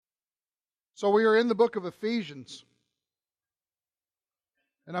So we are in the book of Ephesians.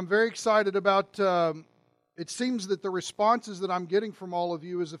 And I'm very excited about, it seems that the responses that I'm getting from all of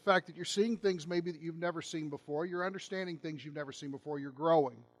you is the fact that you're seeing things maybe that you've never seen before. You're understanding things you've never seen before. You're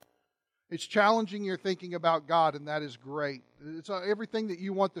growing. It's challenging your thinking about God, and that is great. It's everything that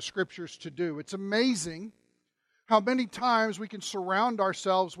you want the Scriptures to do. It's amazing how many times we can surround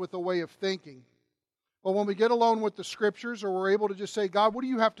ourselves with a way of thinking. But when we get alone with the Scriptures, or we're able to just say, God, what do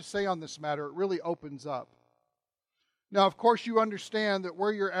you have to say on this matter? It really opens up. Now, of course, you understand that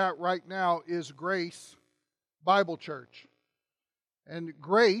where you're at right now is Grace Bible Church. And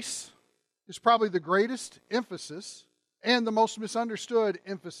grace is probably the greatest emphasis and the most misunderstood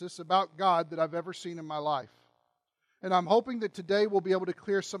emphasis about God that I've ever seen in my life. And I'm hoping that today we'll be able to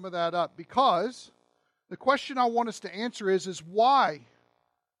clear some of that up, because the question I want us to answer is why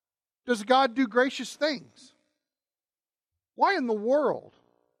does God do gracious things? Why in the world?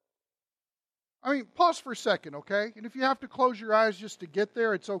 I mean, pause for a second, okay? And if you have to close your eyes just to get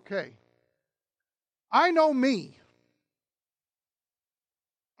there, it's okay. I know me.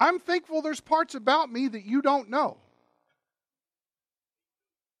 I'm thankful there's parts about me that you don't know.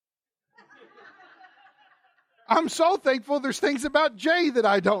 I'm so thankful there's things about Jay that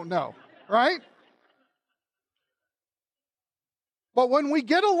I don't know, right? But when we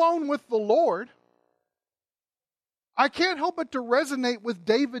get alone with the Lord, I can't help but to resonate with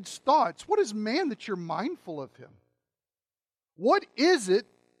David's thoughts. What is man that you're mindful of him? What is it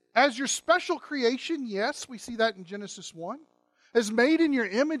as your special creation? Yes, we see that in Genesis 1. As made in your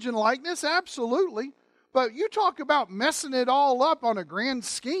image and likeness? Absolutely. But you talk about messing it all up on a grand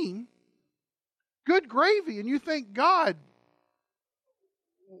scheme. Good gravy. And you think, God,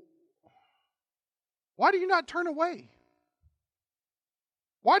 why do you not turn away?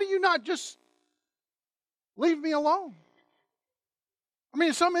 Why do you not just leave me alone? I mean,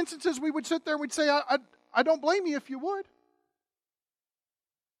 in some instances we would sit there and we'd say, I don't blame you if you would.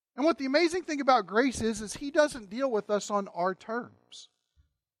 And what the amazing thing about grace is He doesn't deal with us on our terms.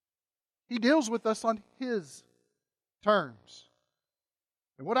 He deals with us on His terms.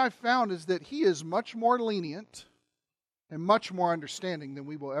 And what I've found is that He is much more lenient and much more understanding than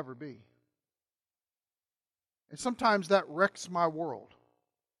we will ever be. And sometimes that wrecks my world.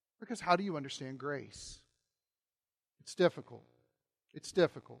 Because how do you understand grace? It's difficult. It's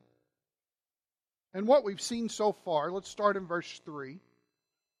difficult. And what we've seen so far, let's start in verse 3.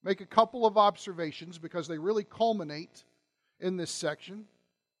 Make a couple of observations because they really culminate in this section.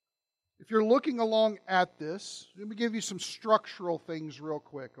 If you're looking along at this, let me give you some structural things real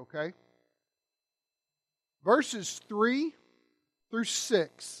quick, okay? Verses 3 through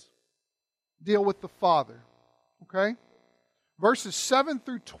 6 deal with the Father, okay? Verses 7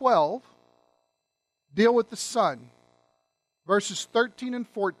 through 12 deal with the Son. Verses 13 and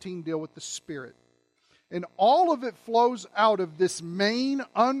 14 deal with the Spirit. And all of it flows out of this main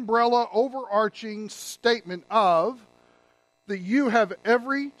umbrella overarching statement of that you have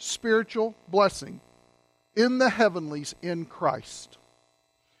every spiritual blessing in the heavenlies in Christ.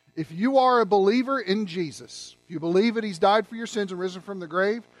 If you are a believer in Jesus, if you believe that He's died for your sins and risen from the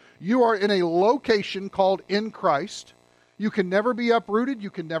grave, you are in a location called in Christ. You can never be uprooted. You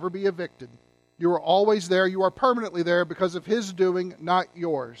can never be evicted. You are always there. You are permanently there because of His doing, not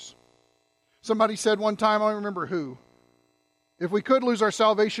yours. Somebody said one time, I don't remember who, if we could lose our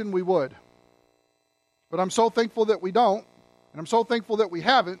salvation, we would. But I'm so thankful that we don't, and I'm so thankful that we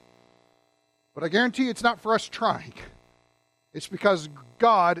haven't, but I guarantee it's not for us trying. It's because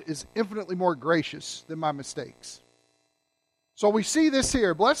God is infinitely more gracious than my mistakes. So we see this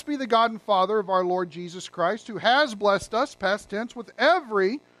here. Blessed be the God and Father of our Lord Jesus Christ, who has blessed us, past tense, with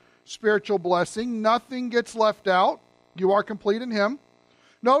every spiritual blessing. Nothing gets left out. You are complete in Him.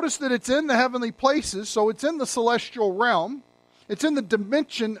 Notice that it's in the heavenly places, so it's in the celestial realm. It's in the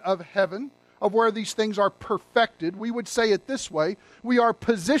dimension of heaven, of where these things are perfected. We would say it this way: we are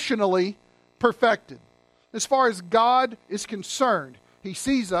positionally perfected. As far as God is concerned, He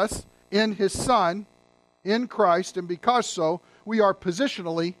sees us in His Son, in Christ, and because so, we are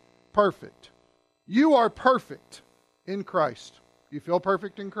positionally perfect. You are perfect in Christ. Do you feel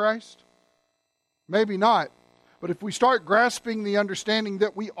perfect in Christ? Maybe not. But if we start grasping the understanding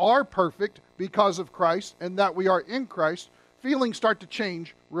that we are perfect because of Christ and that we are in Christ, feelings start to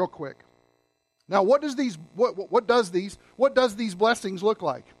change real quick. Now, what does these blessings look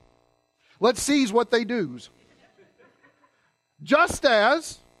like? Let's seize what they do. Just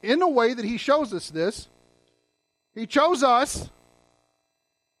as, in a way that He shows us this, He chose us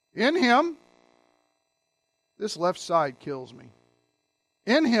in Him. This left side kills me.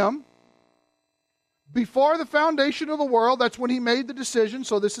 In Him, Before the foundation of the world, that's when he made the decision,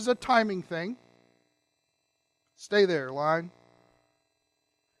 so this is a timing thing. Stay there, line.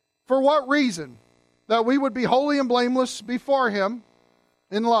 For what reason? That we would be holy and blameless before him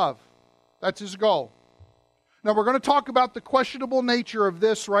in love. That's his goal. Now we're going to talk about the questionable nature of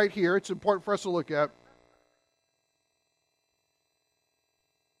this right here. It's important for us to look at.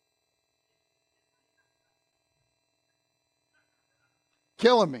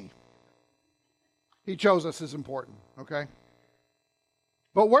 Killing me. He chose us is important, okay?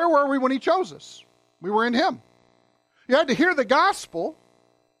 But where were we when he chose us? We were in him. You had to hear the gospel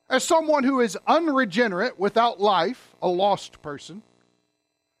as someone who is unregenerate, without life, a lost person.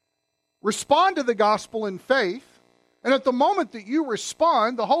 Respond to the gospel in faith, and at the moment that you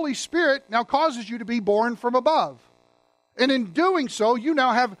respond, the Holy Spirit now causes you to be born from above. And in doing so, you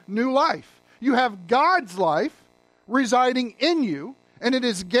now have new life. You have God's life residing in you, and it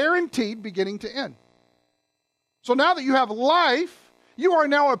is guaranteed beginning to end. So now that you have life, you are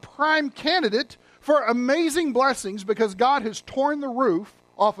now a prime candidate for amazing blessings because God has torn the roof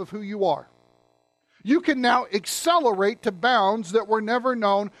off of who you are. You can now accelerate to bounds that were never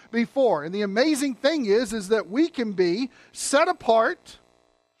known before. And the amazing thing is that we can be set apart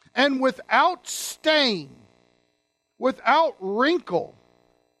and without stain, without wrinkle,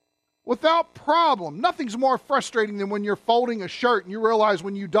 without problem. Nothing's more frustrating than when you're folding a shirt and you realize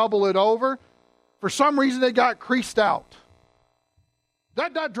when you double it over, for some reason they got creased out.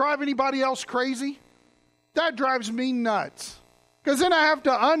 That doesn't drive anybody else crazy? That drives me nuts. Because then I have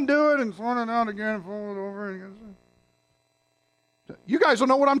to undo it and fold it out again and fold it over again. You guys don't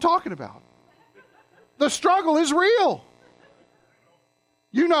know what I'm talking about. The struggle is real.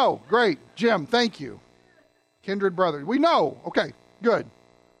 You know. Great. Jim, thank you. Kindred brother. We know. Okay, good.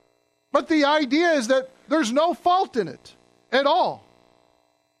 But the idea is that there's no fault in it at all.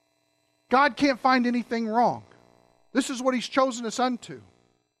 God can't find anything wrong. This is what he's chosen us unto.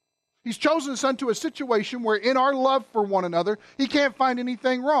 He's chosen us unto a situation where in our love for one another, he can't find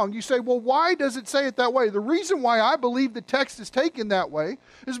anything wrong. You say, well, why does it say it that way? The reason why I believe the text is taken that way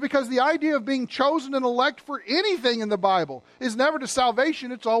is because the idea of being chosen and elect for anything in the Bible is never to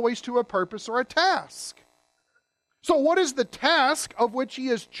salvation. It's always to a purpose or a task. So what is the task of which he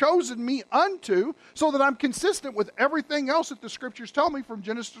has chosen me unto so that I'm consistent with everything else that the scriptures tell me from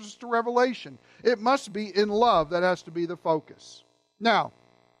Genesis to Revelation? It must be in love. That has to be the focus. Now,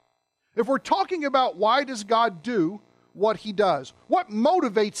 if we're talking about why does God do what he does, what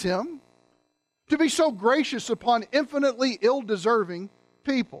motivates him to be so gracious upon infinitely ill-deserving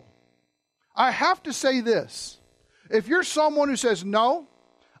people? I have to say this. If you're someone who says, no,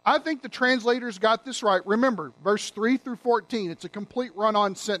 I think the translators got this right. Remember, verse 3 through 14, it's a complete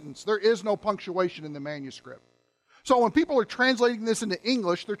run-on sentence. There is no punctuation in the manuscript. So when people are translating this into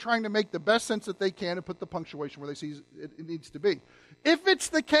English, they're trying to make the best sense that they can and put the punctuation where they see it needs to be. If it's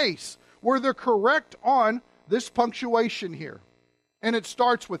the case where they're correct on this punctuation here, and it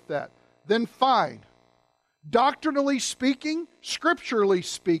starts with that, then fine. Doctrinally speaking, scripturally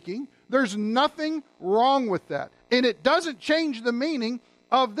speaking, there's nothing wrong with that. And it doesn't change the meaning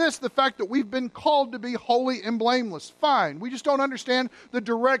of this, the fact that we've been called to be holy and blameless. Fine. We just don't understand the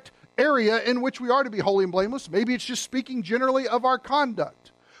direct area in which we are to be holy and blameless. Maybe it's just speaking generally of our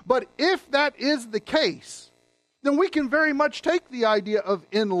conduct. But if that is the case, then we can very much take the idea of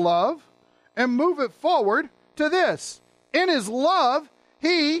in love and move it forward to this. In his love,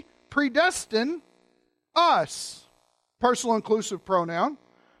 he predestined us, personal inclusive pronoun,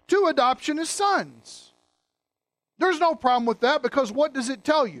 to adoption as sons. There's no problem with that because what does it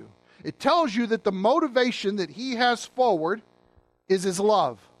tell you? It tells you that the motivation that he has forward is his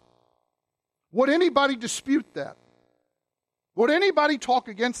love. Would anybody dispute that? Would anybody talk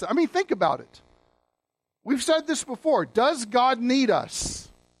against that? I mean, think about it. We've said this before. Does God need us?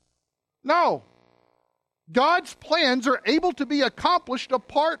 No. God's plans are able to be accomplished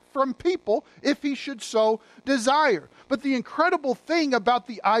apart from people if he should so desire. But the incredible thing about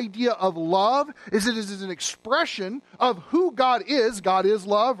the idea of love is it is an expression of who God is. God is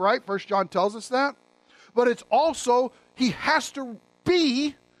love, right? 1 John tells us that. But it's also, he has to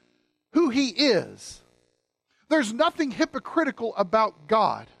be who he is. There's nothing hypocritical about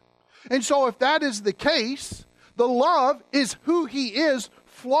God. And so if that is the case, the love is who he is,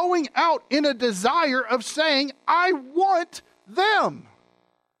 flowing out in a desire of saying, I want them.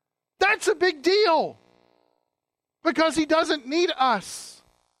 That's a big deal. Because he doesn't need us.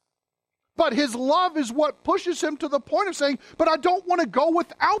 But his love is what pushes him to the point of saying, but I don't want to go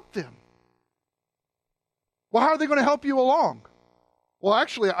without them. Well, how are they going to help you along? Well,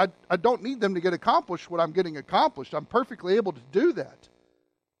 actually, I don't need them to get accomplished what I'm getting accomplished. I'm perfectly able to do that.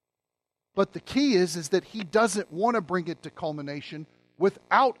 But the key is that He doesn't want to bring it to culmination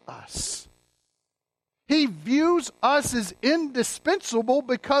without us. He views us as indispensable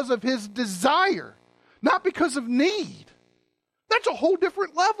because of His desire, not because of need. That's a whole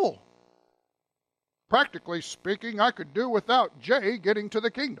different level. Practically speaking, I could do without Jay getting to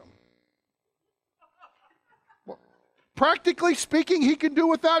the kingdom. Well, practically speaking, he could do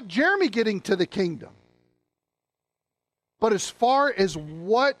without Jeremy getting to the kingdom. But as far as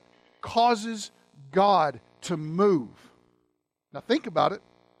what causes God to move, now think about it.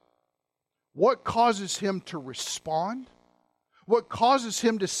 What causes Him to respond? What causes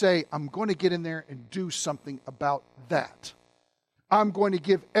Him to say, I'm going to get in there and do something about that? I'm going to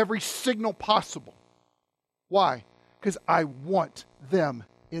give every signal possible. Why? Because I want them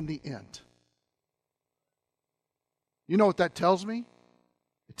in the end. You know what that tells me?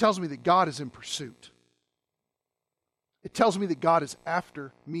 It tells me that God is in pursuit. It tells me that God is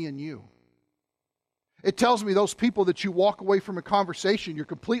after me and you. It tells me those people that you walk away from a conversation you're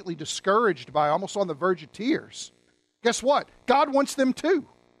completely discouraged by, almost on the verge of tears. Guess what? God wants them too.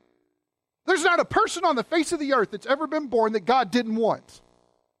 There's not a person on the face of the earth that's ever been born that God didn't want.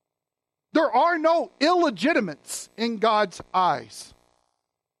 There are no illegitimates in God's eyes.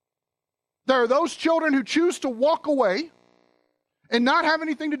 There are those children who choose to walk away and not have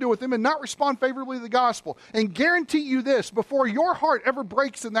anything to do with Him and not respond favorably to the gospel. And guarantee you this, before your heart ever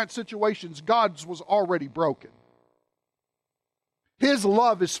breaks in that situation, God's was already broken. His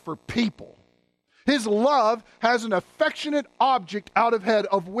love is for people. His love has an affectionate object out of head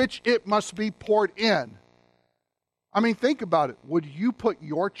of which it must be poured in. I mean, think about it. Would you put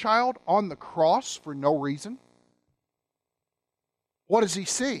your child on the cross for no reason? What does He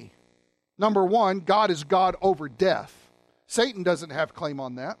see? Number one, God is God over death. Satan doesn't have claim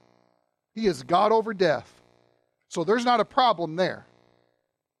on that. He is God over death. So there's not a problem there.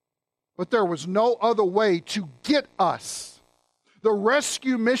 But there was no other way to get us. The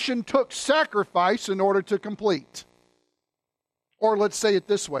rescue mission took sacrifice in order to complete. Or let's say it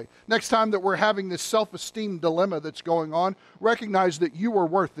this way. Next time that we're having this self-esteem dilemma that's going on, recognize that you are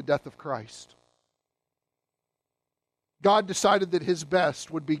worth the death of Christ. God decided that His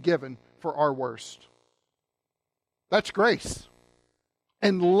best would be given for our worst. That's grace.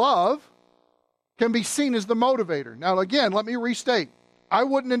 And love can be seen as the motivator. Now again, let me restate. I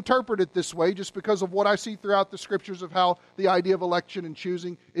wouldn't interpret it this way just because of what I see throughout the Scriptures of how the idea of election and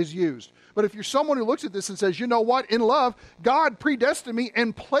choosing is used. But if you're someone who looks at this and says, you know what, in love, God predestined me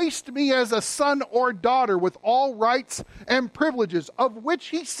and placed me as a son or daughter with all rights and privileges, of which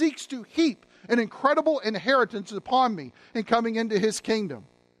He seeks to heap an incredible inheritance upon me in coming into His kingdom.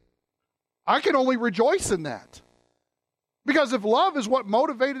 I can only rejoice in that. Because if love is what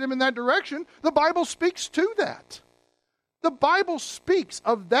motivated Him in that direction, the Bible speaks to that. The Bible speaks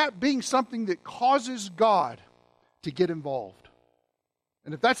of that being something that causes God to get involved.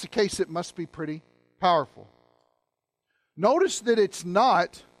 And if that's the case, it must be pretty powerful. Notice that it's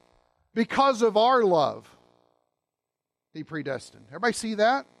not because of our love He predestined. Everybody see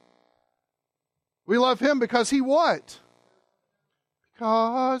that? We love Him because He what?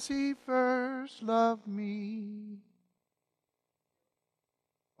 Because He first loved me.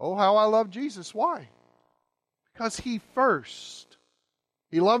 Oh, how I love Jesus. Why? Because He first.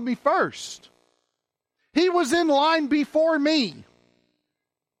 He loved me first. He was in line before me.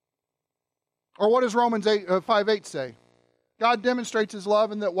 Or what does Romans 5:8 say? God demonstrates His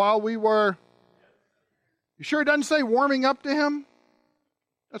love in that while we were... You sure it doesn't say warming up to Him?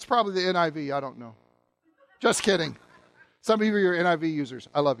 That's probably the NIV. I don't know. Just kidding. Some of you are NIV users.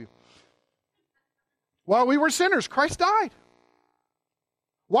 I love you. While we were sinners, Christ died.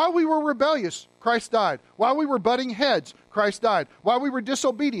 While we were rebellious, Christ died. While we were butting heads, Christ died. While we were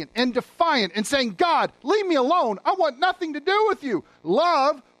disobedient and defiant and saying, God, leave me alone. I want nothing to do with you.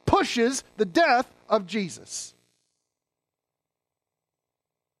 Love pushes the death of Jesus.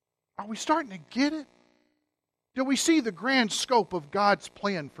 Are we starting to get it? Do we see the grand scope of God's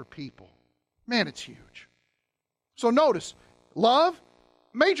plan for people? Man, it's huge. So notice, love,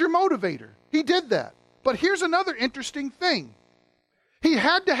 major motivator. He did that. But here's another interesting thing. He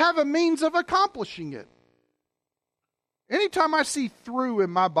had to have a means of accomplishing it. Anytime I see through in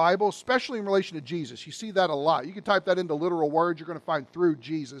my Bible, especially in relation to Jesus, you see that a lot. You can type that into literal words, you're going to find through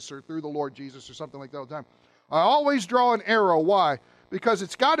Jesus or through the Lord Jesus or something like that all the time. I always draw an arrow. Why? Because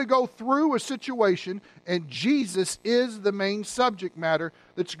it's got to go through a situation, and Jesus is the main subject matter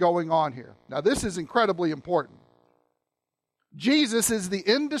that's going on here. Now, this is incredibly important. Jesus is the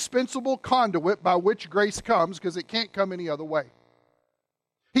indispensable conduit by which grace comes, because it can't come any other way.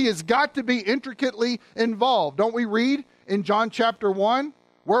 He has got to be intricately involved. Don't we read in John chapter 1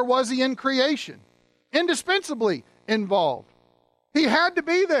 Where was he in creation? Indispensably involved. He had to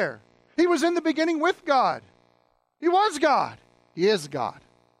be there. He was in the beginning with God. He was God. He is God.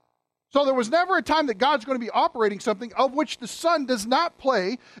 So there was never a time that God's going to be operating something of which the Son does not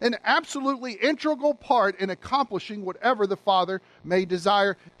play an absolutely integral part in accomplishing whatever the Father may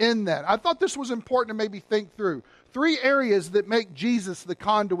desire in that. I thought this was important to maybe think through. 3 areas that make Jesus the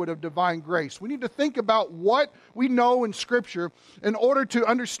conduit of divine grace. We need to think about what we know in Scripture in order to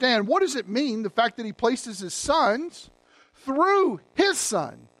understand what does it mean, the fact that he places his sons through his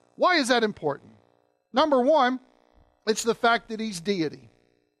Son. Why is that important? Number 1, it's the fact that he's deity.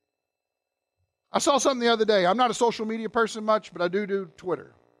 I saw something the other day. I'm not a social media person much, but I do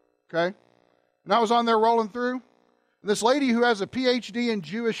Twitter. Okay? And I was on there rolling through. And this lady who has a PhD in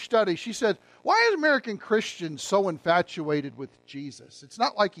Jewish studies, she said, why are American Christians so infatuated with Jesus? It's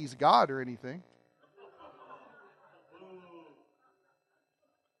not like he's God or anything.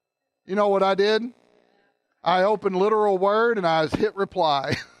 You know what I did? I opened Literal Word and I hit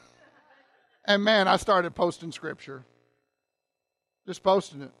reply. And man, I started posting Scripture. Just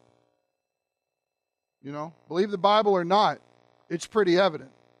posting it. You know, believe the Bible or not, it's pretty evident.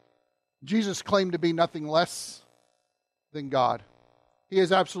 Jesus claimed to be nothing less than God. He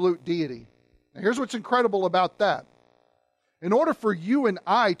is absolute deity. Now, here's what's incredible about that. In order for you and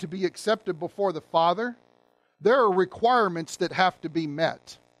I to be accepted before the Father, there are requirements that have to be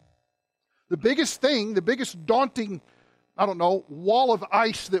met. The biggest thing, the biggest daunting, wall of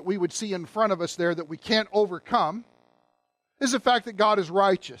ice that we would see in front of us there that we can't overcome is the fact that God is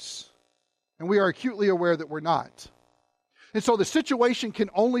righteous. And we are acutely aware that we're not. And so the situation can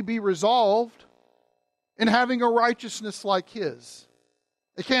only be resolved in having a righteousness like his.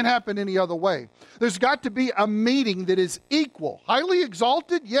 It can't happen any other way. There's got to be a meeting that is equal. Highly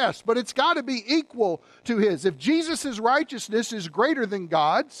exalted, yes, but it's got to be equal to his. If Jesus' righteousness is greater than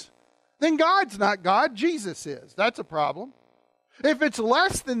God's, then God's not God, Jesus is. That's a problem. If it's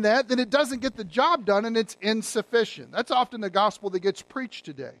less than that, then it doesn't get the job done and it's insufficient. That's often the gospel that gets preached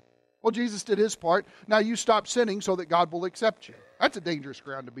today. Well, Jesus did his part. Now you stop sinning so that God will accept you. That's a dangerous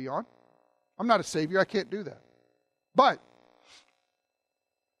ground to be on. I'm not a savior. I can't do that. But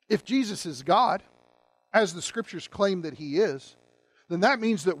if Jesus is God, as the Scriptures claim that he is, then that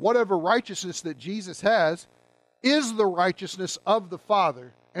means that whatever righteousness that Jesus has is the righteousness of the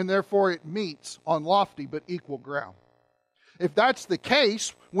Father, and therefore it meets on lofty but equal ground. If that's the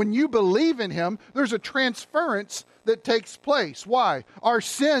case, when you believe in him, there's a transference that takes place. Why? Our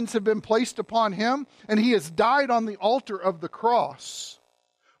sins have been placed upon him, and he has died on the altar of the cross.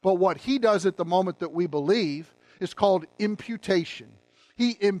 But what he does at the moment that we believe is called imputation.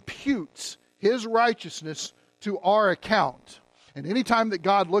 He imputes his righteousness to our account. And anytime that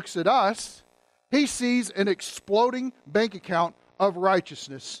God looks at us, he sees an exploding bank account of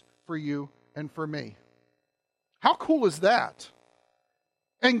righteousness for you and for me. How cool is that?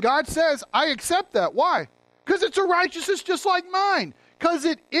 And God says, I accept that. Why? Because it's a righteousness just like mine. Because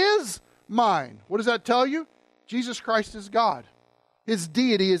it is mine. What does that tell you? Jesus Christ is God. His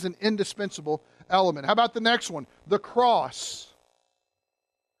deity is an indispensable element. How about the next one? The cross.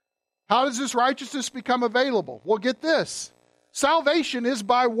 How does this righteousness become available? Well, get this. Salvation is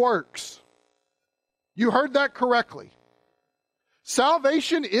by works. You heard that correctly.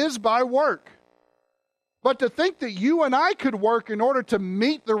 Salvation is by work. But to think that you and I could work in order to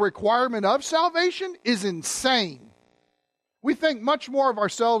meet the requirement of salvation is insane. We think much more of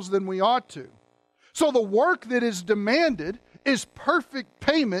ourselves than we ought to. So the work that is demanded is perfect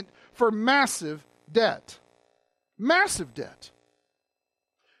payment for massive debt. Massive debt.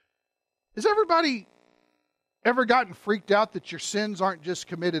 Has everybody ever gotten freaked out that your sins aren't just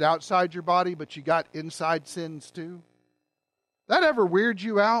committed outside your body, but you got inside sins too? That ever weird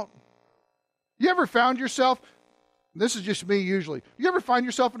you out? You ever found yourself, this is just me usually, you ever find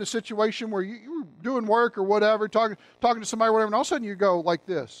yourself in a situation where you were doing work or whatever, talking to somebody or whatever, and all of a sudden you go like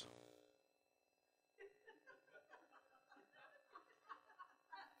this.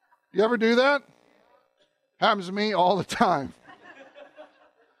 You ever do that? Happens to me all the time.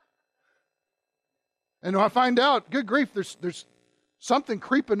 And I find out, good grief, there's something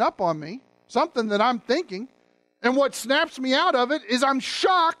creeping up on me, something that I'm thinking, and what snaps me out of it is I'm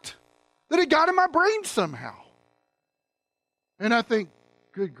shocked that it got in my brain somehow. And I think,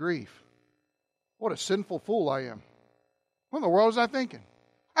 good grief, what a sinful fool I am. What in the world was I thinking?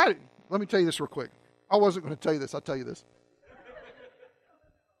 Let me tell you this real quick. I wasn't going to tell you this. I'll tell you this.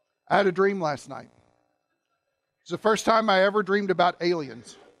 I had a dream last night. It's the first time I ever dreamed about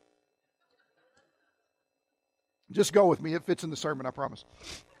aliens. Just go with me. It fits in the sermon, I promise.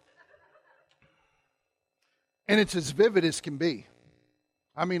 And it's as vivid as can be.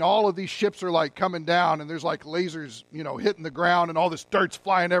 I mean, all of these ships are like coming down and there's like lasers, hitting the ground and all this dirt's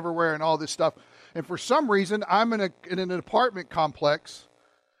flying everywhere and all this stuff. And for some reason, I'm in an apartment complex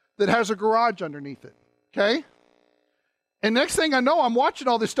that has a garage underneath it. Okay? And next thing I know, I'm watching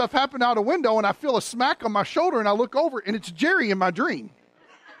all this stuff happen out a window and I feel a smack on my shoulder and I look over and it's Jerry in my dream.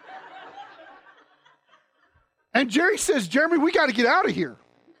 And Jerry says, Jeremy, we got to get out of here.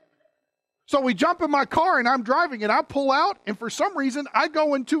 So we jump in my car and I'm driving and I pull out and for some reason I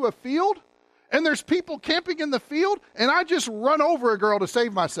go into a field and there's people camping in the field and I just run over a girl to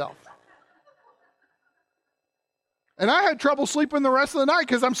save myself. And I had trouble sleeping the rest of the night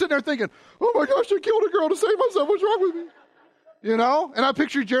because I'm sitting there thinking, oh my gosh, I killed a girl to save myself. What's wrong with me? And I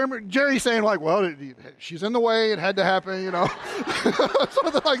picture Jerry saying like, well, she's in the way. It had to happen,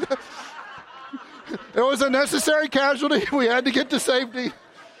 something like that. It was a necessary casualty. We had to get to safety.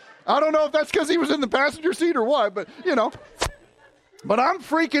 I don't know if that's because he was in the passenger seat or what, but, But I'm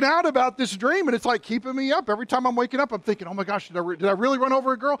freaking out about this dream, and it's like keeping me up. Every time I'm waking up, I'm thinking, oh my gosh, did I really run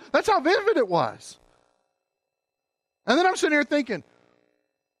over a girl? That's how vivid it was. And then I'm sitting here thinking,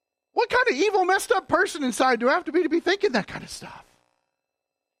 what kind of evil, messed up person inside do I have to be thinking that kind of stuff?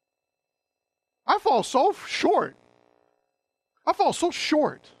 I fall so short. I fall so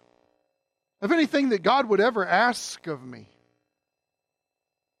short of anything that God would ever ask of me.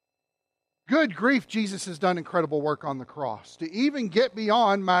 Good grief, Jesus has done incredible work on the cross to even get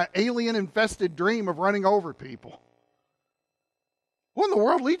beyond my alien-infested dream of running over people. What in the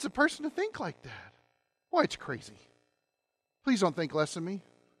world leads a person to think like that? Boy, it's crazy. Please don't think less of me.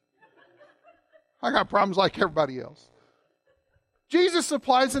 I got problems like everybody else. Jesus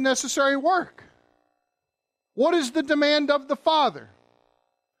supplies the necessary work. What is the demand of the Father?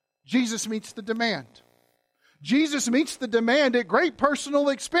 Jesus meets the demand. Jesus meets the demand at great personal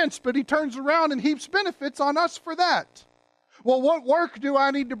expense, but he turns around and heaps benefits on us for that. Well, what work do I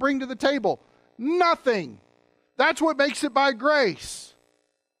need to bring to the table? Nothing. That's what makes it by grace.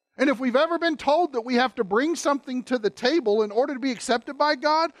 And if we've ever been told that we have to bring something to the table in order to be accepted by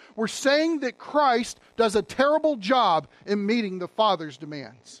God, we're saying that Christ does a terrible job in meeting the Father's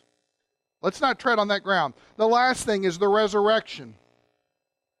demands. Let's not tread on that ground. The last thing is the resurrection.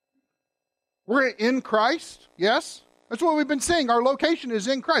 We're in Christ, yes? That's what we've been saying. Our location is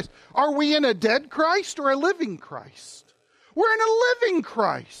in Christ. Are we in a dead Christ or a living Christ? We're in a living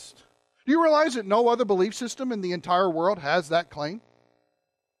Christ. Do you realize that no other belief system in the entire world has that claim?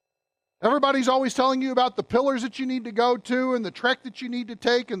 Everybody's always telling you about the pillars that you need to go to and the trek that you need to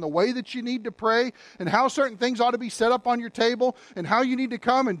take and the way that you need to pray and how certain things ought to be set up on your table and how you need to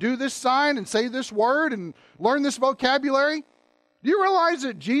come and do this sign and say this word and learn this vocabulary. Do you realize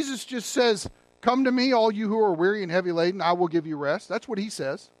that Jesus just says, come to me, all you who are weary and heavy laden, I will give you rest. That's what he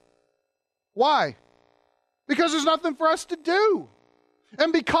says. Why? Because there's nothing for us to do.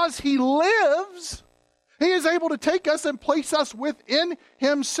 And because he lives, he is able to take us and place us within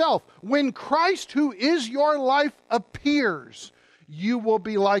himself. When Christ, who is your life, appears, you will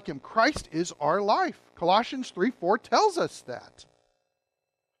be like him. Christ is our life. Colossians 3:4 tells us that.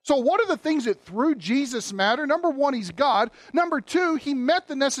 So what are the things that through Jesus matter? Number one, he's God. Number two, he met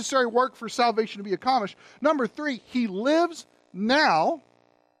the necessary work for salvation to be accomplished. Number three, he lives now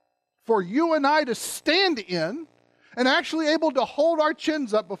for you and I to stand in and actually able to hold our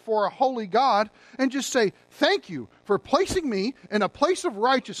chins up before a holy God and just say, thank you for placing me in a place of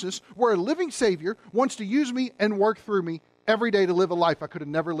righteousness where a living Savior wants to use me and work through me every day to live a life I could have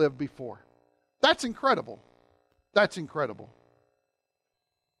never lived before. That's incredible. That's incredible.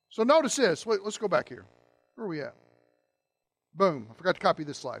 So notice this. Wait, let's go back here. Where are we at? Boom. I forgot to copy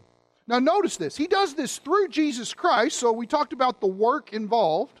this slide. Now notice this. He does this through Jesus Christ. So we talked about the work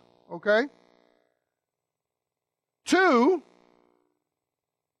involved. Okay? 2,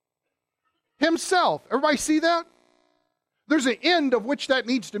 himself. Everybody see that? There's an end of which that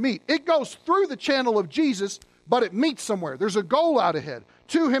needs to meet. It goes through the channel of Jesus, but it meets somewhere. There's a goal out ahead.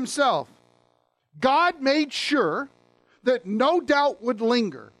 2, himself. God made sure that no doubt would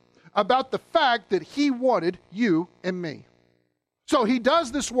linger about the fact that he wanted you and me. So he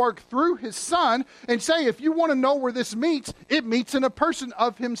does this work through his Son and say, if you want to know where this meets, it meets in a person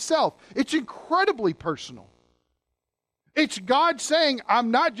of himself. It's incredibly personal. It's God saying,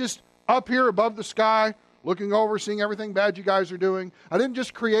 I'm not just up here above the sky, looking over, seeing everything bad you guys are doing. I didn't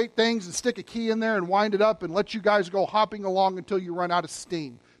just create things and stick a key in there and wind it up and let you guys go hopping along until you run out of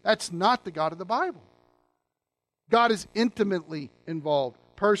steam. That's not the God of the Bible. God is intimately involved,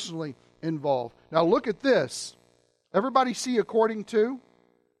 personally involved. Now look at this. Everybody see according to?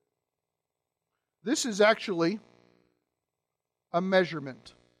 This is actually a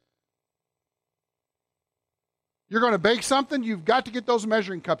measurement. You're going to bake something, you've got to get those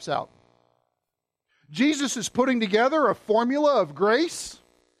measuring cups out. Jesus is putting together a formula of grace,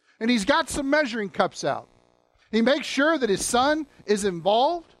 and he's got some measuring cups out. He makes sure that his son is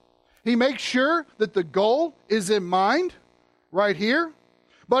involved. He makes sure that the goal is in mind right here.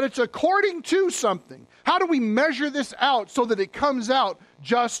 But it's according to something. How do we measure this out so that it comes out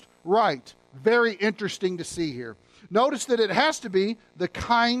just right? Very interesting to see here. Notice that it has to be the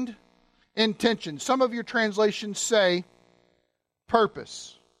kind intention. Some of your translations say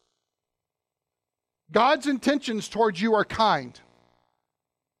purpose. God's intentions towards you are kind.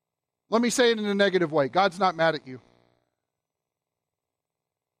 Let me say it in a negative way. God's not mad at you.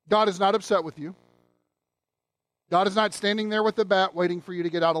 God is not upset with you. God is not standing there with the bat waiting for you to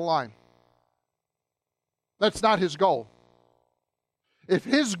get out of line. That's not his goal. If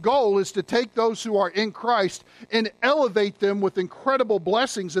his goal is to take those who are in Christ and elevate them with incredible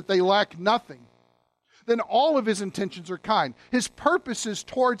blessings that they lack nothing, then all of his intentions are kind. His purposes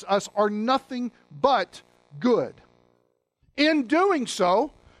towards us are nothing but good. In doing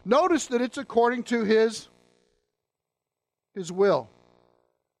so, notice that it's according to his will.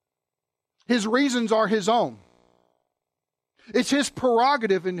 His reasons are his own. It's his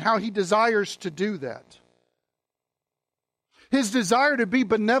prerogative in how he desires to do that. His desire to be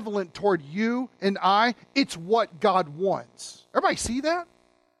benevolent toward you and I, it's what God wants. Everybody see that?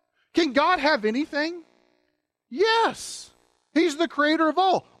 Can God have anything? Yes. He's the creator of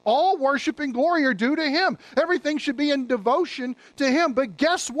all. All worship and glory are due to him. Everything should be in devotion to him. But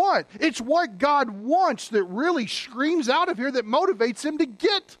guess what? It's what God wants that really screams out of here that motivates him to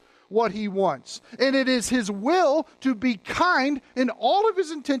get what he wants. And it is his will to be kind in all of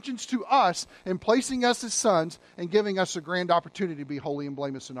his intentions to us and placing us as sons and giving us a grand opportunity to be holy and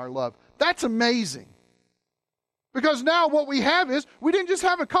blameless in our love. That's amazing. Because now what we have is, we didn't just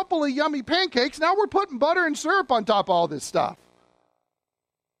have a couple of yummy pancakes, now we're putting butter and syrup on top of all this stuff.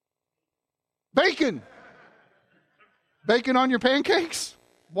 Bacon. Bacon on your pancakes?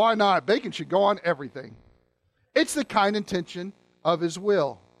 Why not? Bacon should go on everything. It's the kind intention of his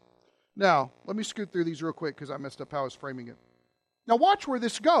will. Now, let me scoot through these real quick because I messed up how I was framing it. Now watch where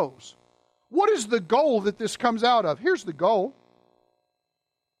this goes. What is the goal that this comes out of? Here's the goal.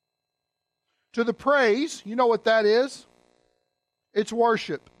 To the praise, you know what that is? It's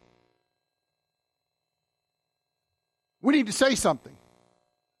worship. We need to say something.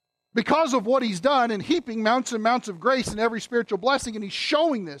 Because of what he's done and heaping mounts and mounts of grace and every spiritual blessing, and he's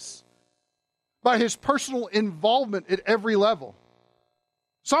showing this by his personal involvement at every level.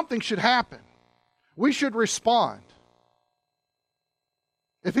 Something should happen. We should respond.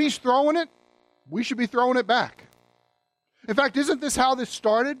 If he's throwing it, we should be throwing it back. In fact, isn't this how this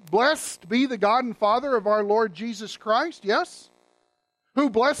started? Blessed be the God and Father of our Lord Jesus Christ, yes? Who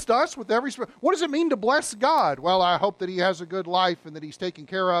blessed us with every... What does it mean to bless God? Well, I hope that he has a good life and that he's taken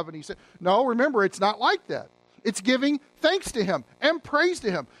care of. And he said, no, remember, it's not like that. It's giving thanks to him and praise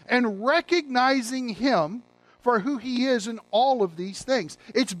to him and recognizing him for who he is in all of these things.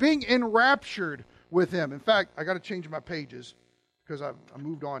 It's being enraptured with him. In fact, I got to change my pages because I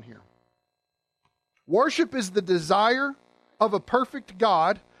moved on here. Worship is the desire of a perfect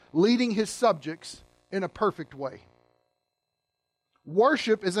God leading his subjects in a perfect way.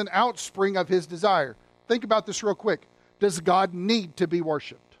 Worship is an outspring of his desire. Think about this real quick. Does God need to be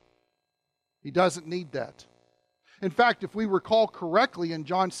worshiped? He doesn't need that. In fact, if we recall correctly in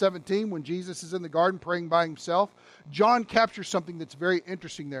John 17, when Jesus is in the garden praying by himself, John captures something that's very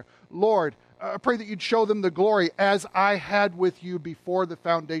interesting there. Lord, I pray that you'd show them the glory as I had with you before the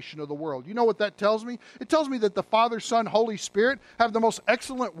foundation of the world. You know what that tells me? It tells me that the Father, Son, Holy Spirit have the most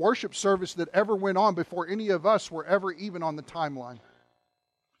excellent worship service that ever went on before any of us were ever even on the timeline.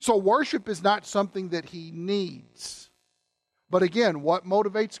 So worship is not something that he needs. But again, what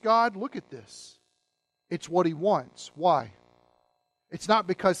motivates God? Look at this. It's what he wants. Why? It's not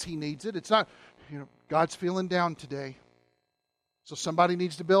because he needs it. It's not, God's feeling down today. So somebody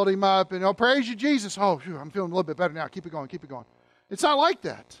needs to build him up and, praise you, Jesus. Oh, phew, I'm feeling a little bit better now. Keep it going, keep it going. It's not like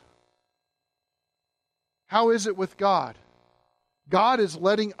that. How is it with God? God is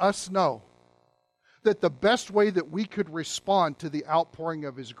letting us know that the best way that we could respond to the outpouring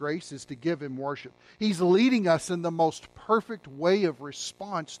of his grace is to give him worship. He's leading us in the most perfect way of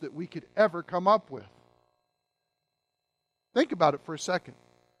response that we could ever come up with. Think about it for a second.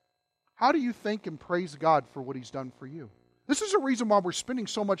 How do you think and praise God for what he's done for you? This is a reason why we're spending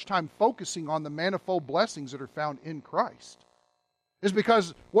so much time focusing on the manifold blessings that are found in Christ. Is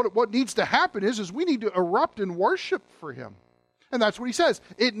because what needs to happen is we need to erupt in worship for him. And that's what he says.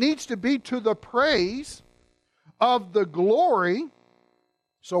 It needs to be to the praise of the glory.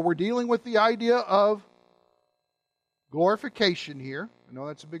 So we're dealing with the idea of glorification here. I know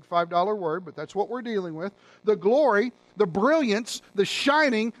that's a big $5 word, but that's what we're dealing with. The glory, the brilliance, the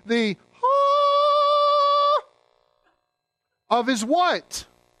shining, the of His what?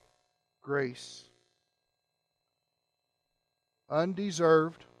 Grace.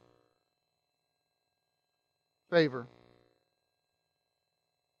 Undeserved favor.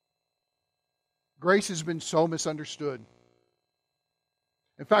 Grace has been so misunderstood.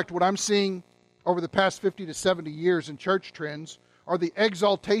 In fact, what I'm seeing over the past 50 to 70 years in church trends are the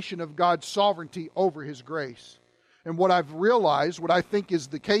exaltation of God's sovereignty over His grace. And what I've realized, what I think is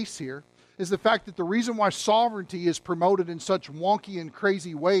the case here, is the fact that the reason why sovereignty is promoted in such wonky and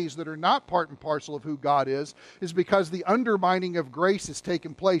crazy ways that are not part and parcel of who God is because the undermining of grace has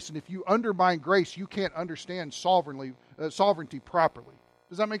taken place. And if you undermine grace, you can't understand sovereignty properly.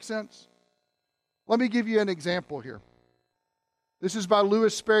 Does that make sense? Let me give you an example here. This is by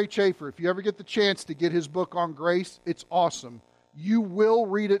Lewis Sperry Chafer. If you ever get the chance to get his book on grace, it's awesome. You will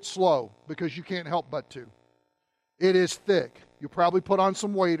read it slow because you can't help but to. It is thick. You'll probably put on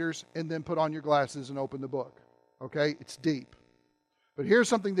some waders and then put on your glasses and open the book. Okay? It's deep. But here's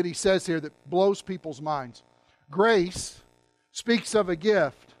something that he says here that blows people's minds. Grace speaks of a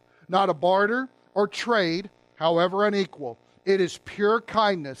gift, not a barter or trade, however unequal. It is pure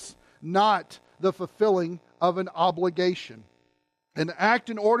kindness, not the fulfilling of an obligation. An act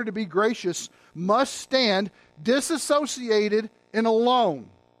in order to be gracious must stand disassociated and alone.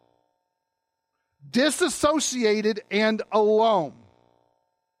 Disassociated and alone.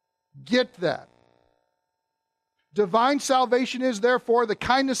 Get that. Divine salvation is therefore the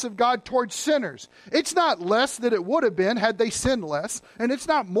kindness of God towards sinners. It's not less than it would have been had they sinned less, and it's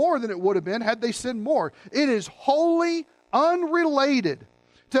not more than it would have been had they sinned more. It is wholly unrelated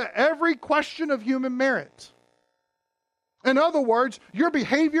to every question of human merit. In other words, your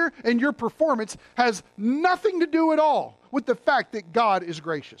behavior and your performance has nothing to do at all with the fact that God is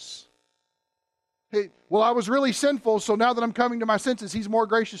gracious. Hey, well, I was really sinful, so now that I'm coming to my senses, He's more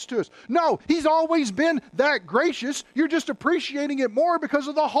gracious to us. No, He's always been that gracious. You're just appreciating it more because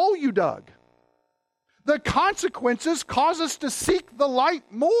of the hole you dug. The consequences cause us to seek the light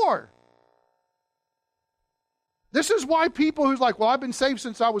more. This is why people who's like, well, I've been saved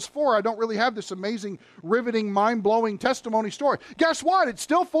since I was 4. I don't really have this amazing, riveting, mind-blowing testimony story. Guess what? It's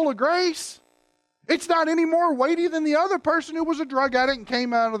still full of grace. It's not any more weighty than the other person who was a drug addict and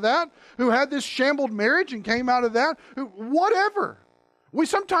came out of that, who had this shambled marriage and came out of that, whatever.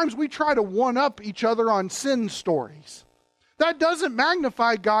 Sometimes we try to one-up each other on sin stories. That doesn't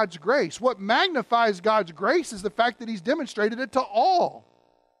magnify God's grace. What magnifies God's grace is the fact that He's demonstrated it to all,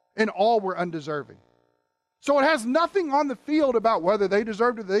 and all were undeserving. So it has nothing on the field about whether they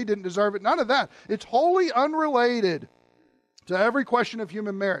deserved it or they didn't deserve it. None of that. It's wholly unrelated to every question of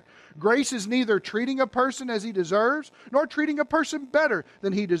human merit. Grace is neither treating a person as he deserves, nor treating a person better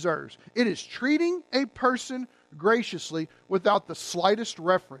than he deserves. It is treating a person graciously without the slightest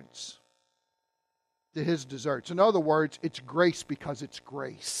reference to his deserts. In other words, it's grace because it's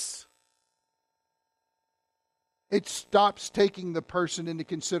grace. It stops taking the person into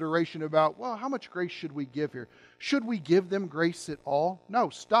consideration about, well, how much grace should we give here? Should we give them grace at all? No,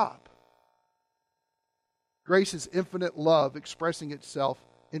 stop. Grace is infinite love expressing itself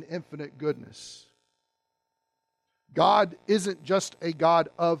in infinite goodness. God isn't just a God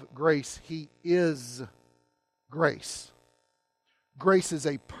of grace. He is grace. Grace is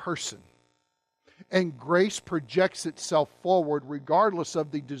a person. And grace projects itself forward regardless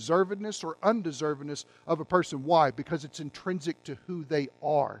of the deservedness or undeservedness of a person. Why? Because it's intrinsic to who they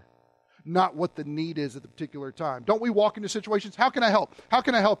are, not what the need is at the particular time. Don't we walk into situations, how can I help? How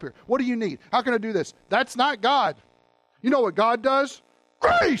can I help here? What do you need? How can I do this? That's not God. You know what God does?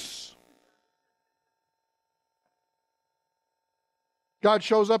 Grace! God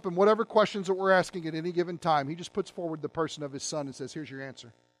shows up in whatever questions that we're asking at any given time. He just puts forward the person of His Son and says, here's your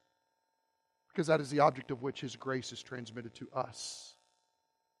answer. Because that is the object of which His grace is transmitted to us.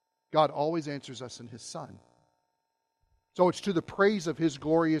 God always answers us in His Son. So it's to the praise of His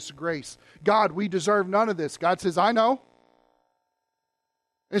glorious grace. God, we deserve none of this. God says, I know.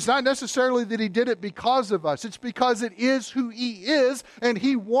 It's not necessarily that He did it because of us. It's because it is who He is, and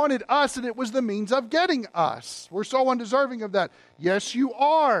He wanted us, and it was the means of getting us. We're so undeserving of that. Yes, you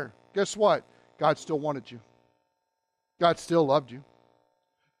are. Guess what? God still wanted you. God still loved you.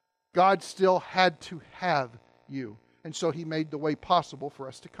 God still had to have you. And so He made the way possible for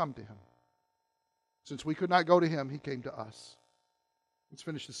us to come to Him. Since we could not go to Him, He came to us. Let's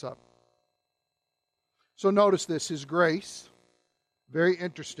finish this up. So notice this, His grace, very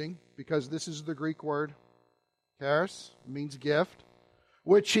interesting, because this is the Greek word, charis, means gift,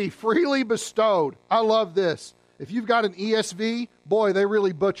 which He freely bestowed. I love this. If you've got an ESV, boy, they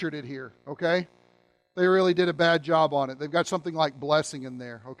really butchered it here, okay? They really did a bad job on it. They've got something like blessing in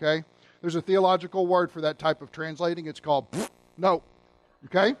there, okay? There's a theological word for that type of translating. It's called no,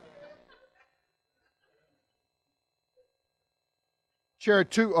 okay?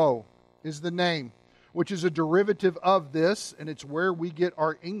 Charituo is the name, which is a derivative of this, and it's where we get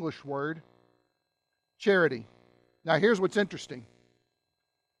our English word charity. Now, here's what's interesting.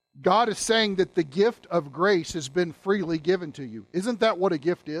 God is saying that the gift of grace has been freely given to you. Isn't that what a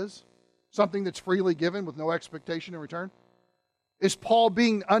gift is? Something that's freely given with no expectation in return? Is Paul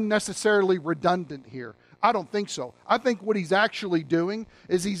being unnecessarily redundant here? I don't think so. I think what he's actually doing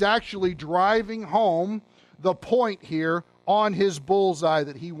is he's actually driving home the point here on his bullseye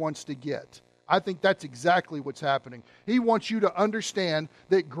that he wants to get. I think that's exactly what's happening. He wants you to understand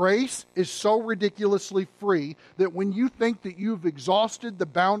that grace is so ridiculously free that when you think that you've exhausted the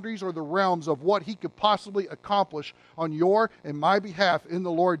boundaries or the realms of what he could possibly accomplish on your and my behalf in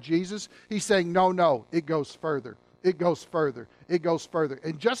the Lord Jesus, he's saying, no, it goes further. It goes further. It goes further.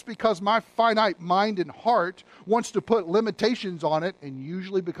 And just because my finite mind and heart wants to put limitations on it, and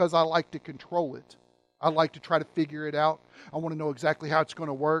usually because I like to control it, I like to try to figure it out. I want to know exactly how it's going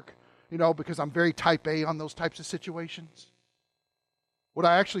to work, because I'm very type A on those types of situations. What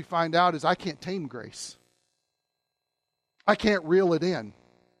I actually find out is I can't tame grace. I can't reel it in.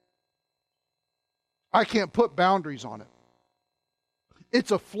 I can't put boundaries on it.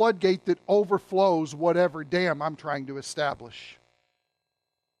 It's a floodgate that overflows whatever dam I'm trying to establish.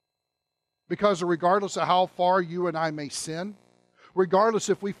 Because regardless of how far you and I may sin, regardless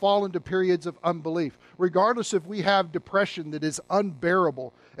if we fall into periods of unbelief, regardless if we have depression that is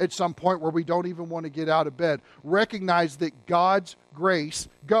unbearable at some point where we don't even want to get out of bed, recognize that God's grace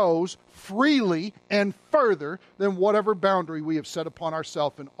goes freely and further than whatever boundary we have set upon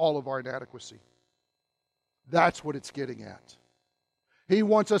ourselves in all of our inadequacy. That's what it's getting at. He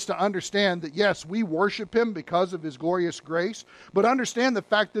wants us to understand that, yes, we worship Him because of His glorious grace, but understand the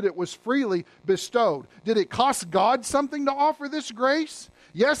fact that it was freely bestowed. Did it cost God something to offer this grace?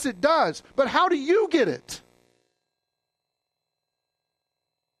 Yes, it does. But how do you get it?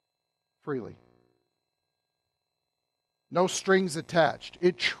 Freely. No strings attached.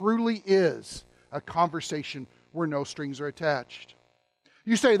 It truly is a conversation where no strings are attached.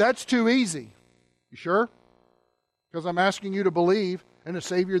 You say, that's too easy. You sure? Because I'm asking you to believe in a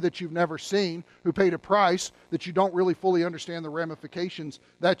Savior that you've never seen, who paid a price that you don't really fully understand the ramifications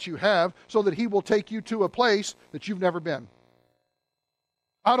that you have, so that He will take you to a place that you've never been.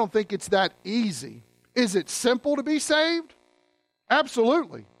 I don't think it's that easy. Is it simple to be saved?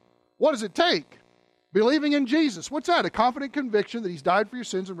 Absolutely. What does it take? Believing in Jesus. What's that? A confident conviction that He's died for your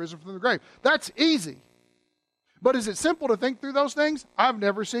sins and risen from the grave. That's easy. But is it simple to think through those things? I've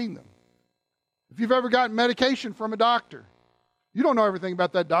never seen them. If you've ever gotten medication from a doctor, you don't know everything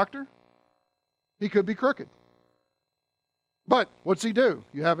about that doctor. He could be crooked. But what's he do?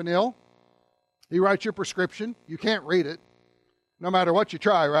 You have an ill. He writes your prescription. You can't read it, no matter what you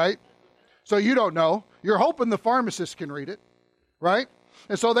try, right? So you don't know. You're hoping the pharmacist can read it, right?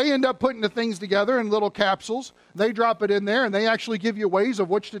 And so they end up putting the things together in little capsules. They drop it in there, and they actually give you ways of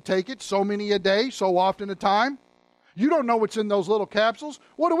which to take it, so many a day, so often a time. You don't know what's in those little capsules.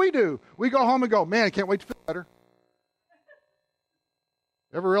 What do? We go home and go, man, I can't wait to feel better.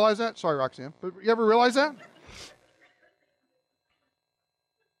 Ever realize that? Sorry, Roxanne. But you ever realize that?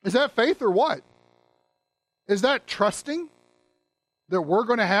 Is that faith or what? Is that trusting that we're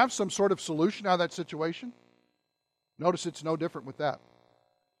going to have some sort of solution out of that situation? Notice it's no different with that.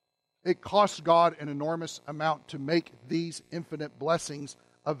 It costs God an enormous amount to make these infinite blessings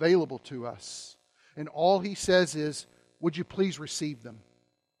available to us. And all He says is, would you please receive them?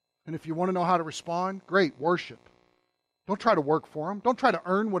 And if you want to know how to respond, great, worship. Don't try to work for Him. Don't try to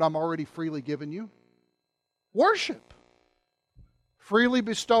earn what I'm already freely given you. Worship. Freely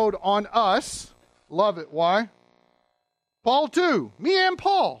bestowed on us. Love it. Why? Paul too. Me and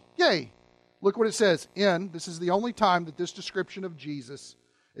Paul. Yay. Look what it says. This is the only time that this description of Jesus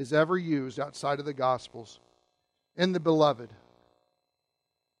is ever used outside of the Gospels. In the beloved.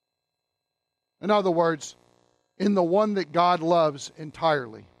 In other words, in the one that God loves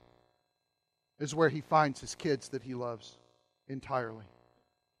entirely is where He finds His kids that He loves entirely.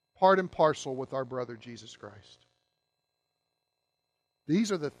 Part and parcel with our brother Jesus Christ.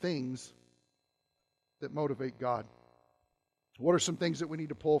 These are the things that motivate God. What are some things that we need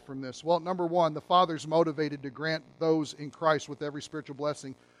to pull from this? Well, number one, the Father's motivated to grant those in Christ with every spiritual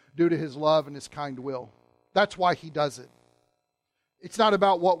blessing due to His love and His kind will. That's why He does it. It's not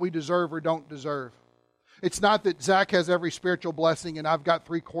about what we deserve or don't deserve. It's not that Zach has every spiritual blessing and I've got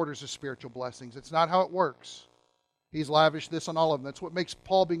 3/4 of spiritual blessings. It's not how it works. He's lavished this on all of them. That's what makes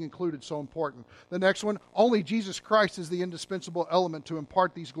Paul being included so important. The next one, only Jesus Christ is the indispensable element to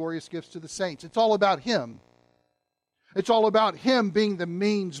impart these glorious gifts to the saints. It's all about Him. It's all about Him being the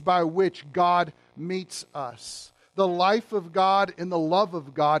means by which God meets us. The life of God and the love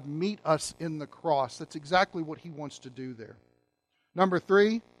of God meet us in the cross. That's exactly what He wants to do there. Number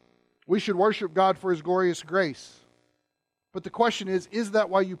 3, we should worship God for His glorious grace. But the question is that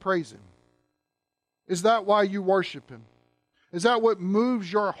why you praise Him? Is that why you worship Him? Is that what moves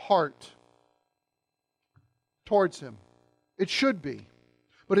your heart towards Him? It should be.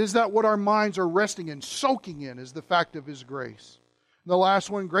 But is that what our minds are resting in, soaking in, is the fact of His grace? And the last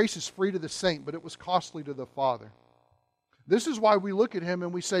one, grace is free to the saint, but it was costly to the Father. This is why we look at Him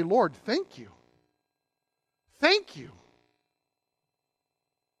and we say, Lord, thank you. Thank you.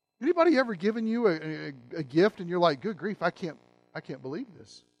 Anybody ever given you a gift and you're like, good grief, I can't believe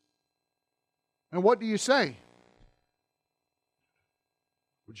this? And what do you say?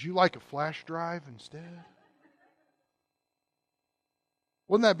 Would you like a flash drive instead?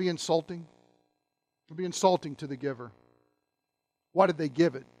 Wouldn't that be insulting? It would be insulting to the giver. Why did they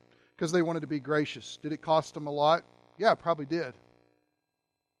give it? Because they wanted to be gracious. Did it cost them a lot? Yeah, it probably did.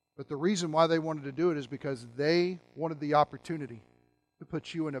 But the reason why they wanted to do it is because they wanted the opportunity to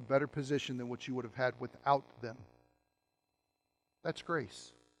put you in a better position than what you would have had without them. That's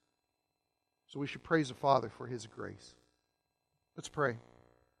grace. So we should praise the Father for His grace. Let's pray.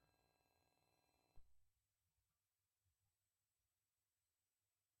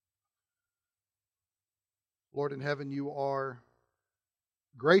 Lord in heaven, you are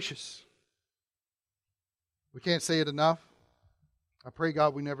gracious. We can't say it enough. I pray,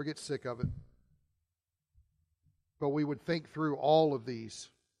 God, we never get sick of it. But we would think through all of these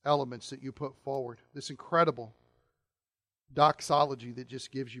elements that you put forward. This incredible doxology that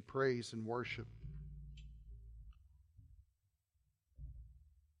just gives you praise and worship.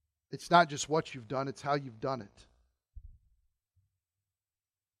 It's not just what you've done, it's how you've done it.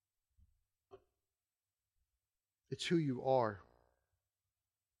 It's who you are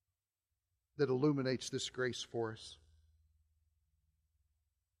that illuminates this grace for us.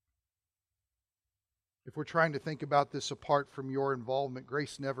 If we're trying to think about this apart from your involvement,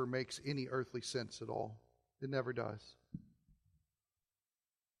 grace never makes any earthly sense at all. It never does.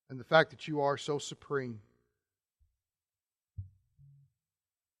 And the fact that you are so supreme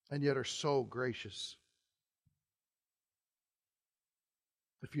and yet are so gracious.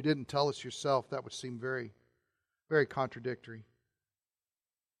 If you didn't tell us yourself, that would seem very, very contradictory.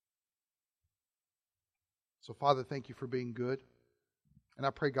 So, Father, thank you for being good. And I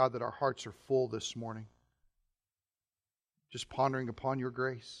pray, God, that our hearts are full this morning, just pondering upon your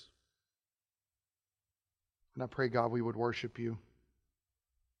grace. And I pray, God, we would worship you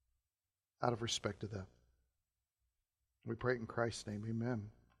out of respect to that. We pray it in Christ's name. Amen.